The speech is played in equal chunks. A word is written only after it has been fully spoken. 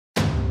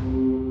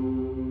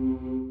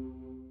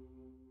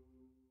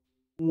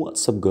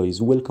What's up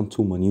guys, welcome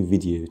to my new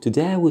video.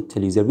 Today I will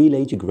tell you the real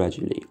age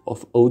gradually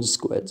of Otto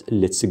Squad.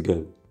 Let's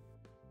go.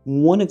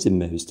 One of the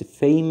most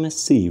famous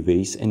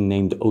series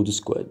named Otto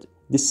Squad.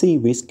 The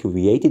series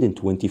created in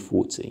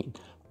 2014.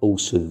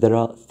 Also there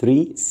are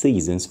 3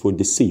 seasons for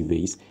the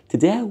series.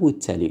 Today I will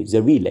tell you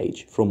the real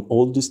age from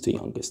oldest to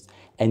youngest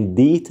and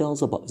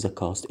details about the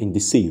cast in the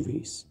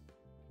series.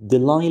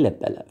 Dalila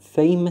Bela,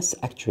 famous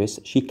actress,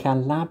 she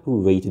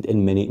collaborated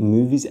in many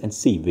movies and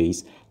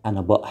series, and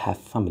about her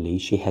family,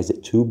 she has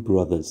 2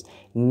 brothers.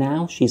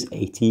 Now she's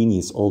 18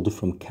 years old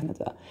from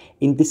Canada.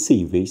 In the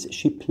series,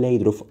 she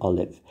played of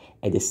Olive.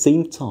 At the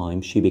same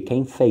time, she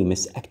became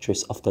famous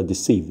actress after the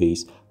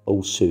series.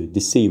 Also,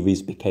 the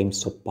series became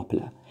so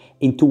popular.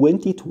 In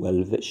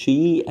 2012,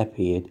 she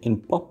appeared in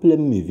a popular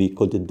movie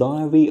called The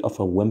Diary of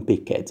a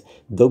Wimpy Kid,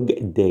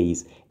 Dog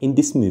Days. In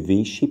this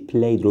movie, she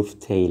played of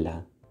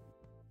Taylor.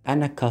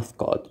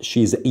 Cathcart,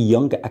 she is a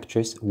young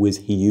actress with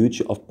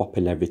huge of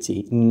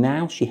popularity.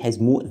 Now she has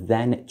more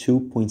than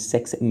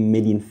 2.6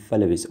 million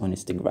followers on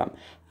Instagram.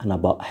 And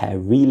about her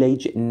real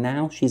age,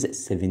 now she's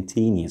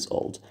 17 years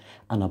old.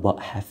 And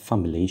about her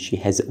family, she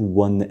has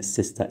 1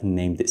 sister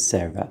named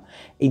Sarah.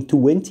 In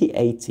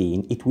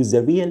 2018, it was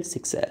a real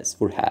success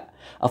for her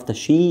after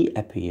she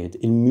appeared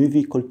in a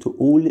movie called To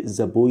All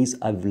the Boys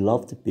I've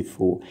Loved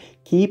Before.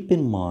 Keep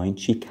in mind,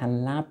 she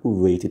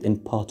collaborated in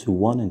part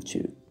 1 and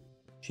 2.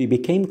 She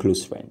became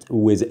close friend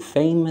with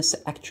famous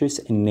actress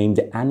named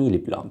Annie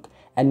LeBlanc.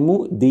 And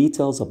more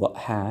details about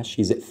her,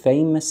 she's a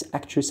famous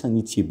actress and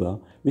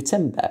YouTuber.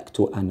 Return back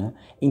to Anna.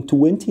 In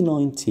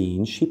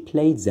 2019, she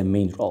played the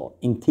main role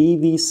in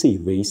TV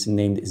series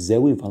named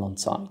Zoe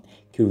Valentine,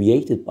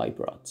 created by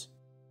Brad.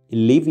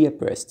 Olivia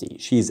Presti,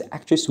 she is an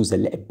actress with a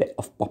little bit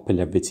of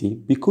popularity.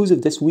 Because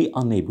of this, we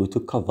are unable to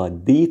cover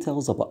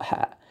details about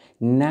her.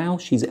 Now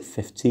she's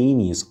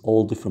 15 years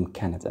old from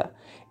Canada.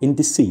 In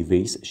the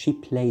series, she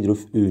played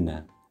with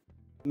Una.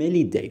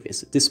 Millie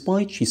Davis,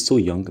 despite she's so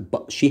young,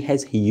 but she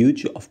has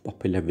huge of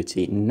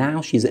popularity.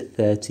 Now she's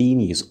 13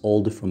 years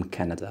old from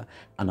Canada.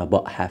 And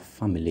about her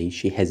family,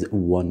 she has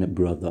 1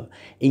 brother.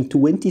 In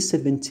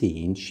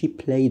 2017, she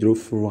played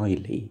with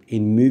Riley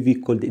in a movie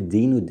called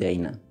Dino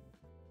Dana.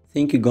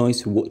 Thank you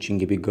guys for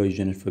watching. If you guys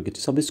don't forget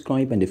to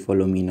subscribe and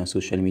follow me on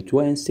social media,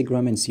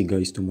 Instagram, and see you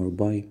guys tomorrow.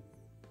 Bye.